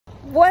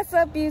What's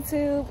up,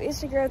 YouTube?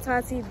 It's your girl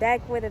Tati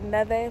back with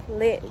another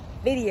lit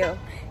video.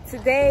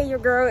 Today your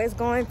girl is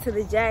going to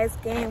the Jags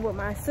game with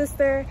my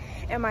sister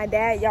and my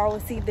dad. Y'all will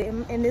see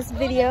them in this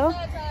video.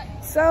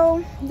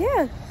 So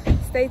yeah,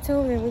 stay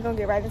tuned and we're gonna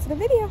get right into the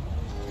video.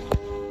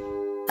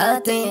 I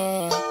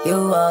think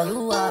you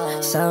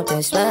are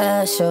something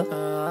special.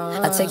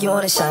 I take you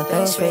on a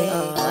shopping spree,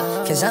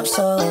 cause I'm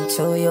so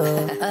into you.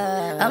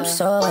 I'm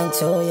so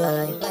into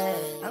you.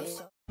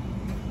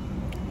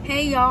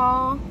 Hey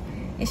y'all,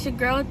 it's your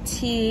girl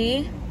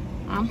T.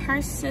 I'm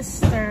her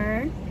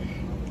sister.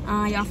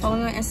 Y'all follow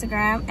me on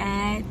Instagram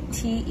at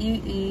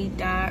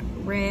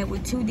TEE.red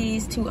with 2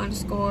 D's, 2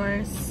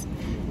 underscores.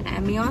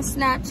 Add me on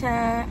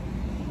Snapchat,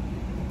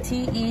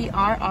 TERRIAWATLEY,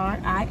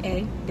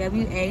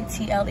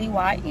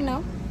 you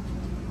know.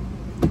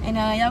 And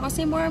y'all gonna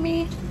see more of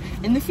me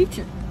in the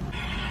future.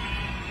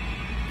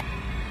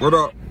 What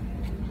up?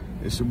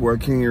 It's your boy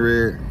King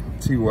Red,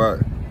 T-Watt.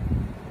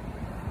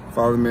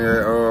 Follow me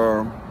at,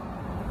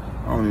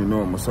 I don't even know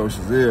what my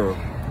socials is.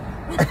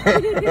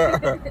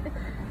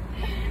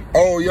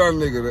 Old young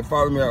nigga, that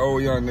follow me at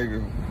old young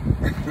nigga.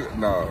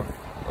 Nah.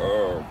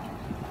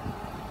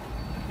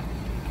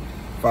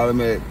 Follow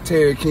me at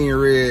Terry King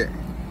Red,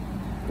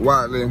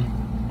 Watley,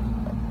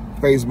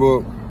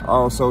 Facebook,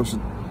 all social.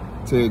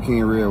 Terry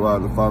King Red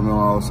Watley. Follow me on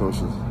all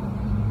socials.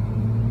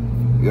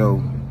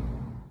 Yo.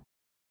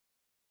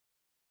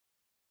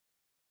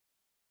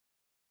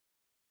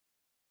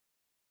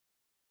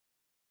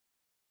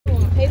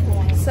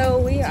 So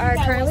we are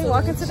currently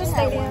walking to the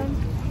stadium.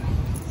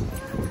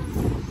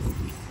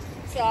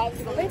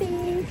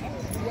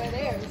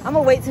 I'm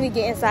gonna wait till we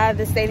get inside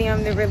the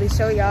stadium to really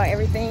show y'all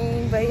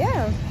everything, but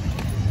yeah,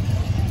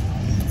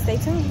 stay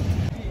tuned.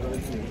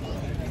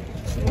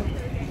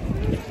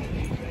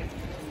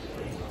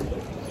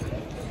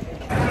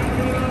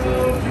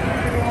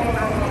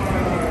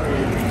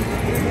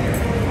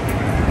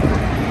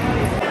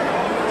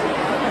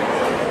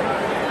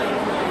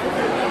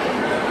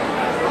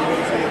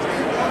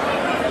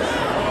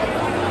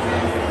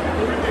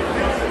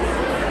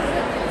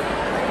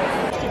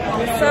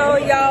 So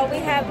y'all, we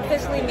have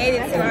officially made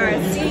it to our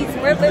seats.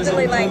 We're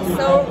literally like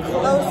so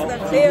close to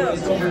the field.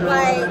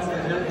 Like,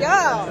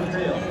 y'all,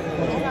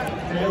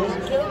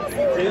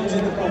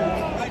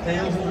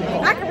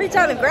 I can reach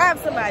out and grab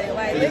somebody,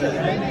 like literally.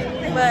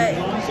 But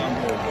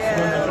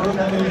yeah,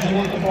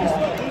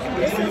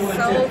 this is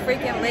so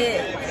freaking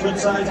lit. I'm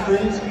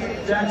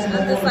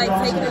just like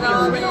taking it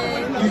all in.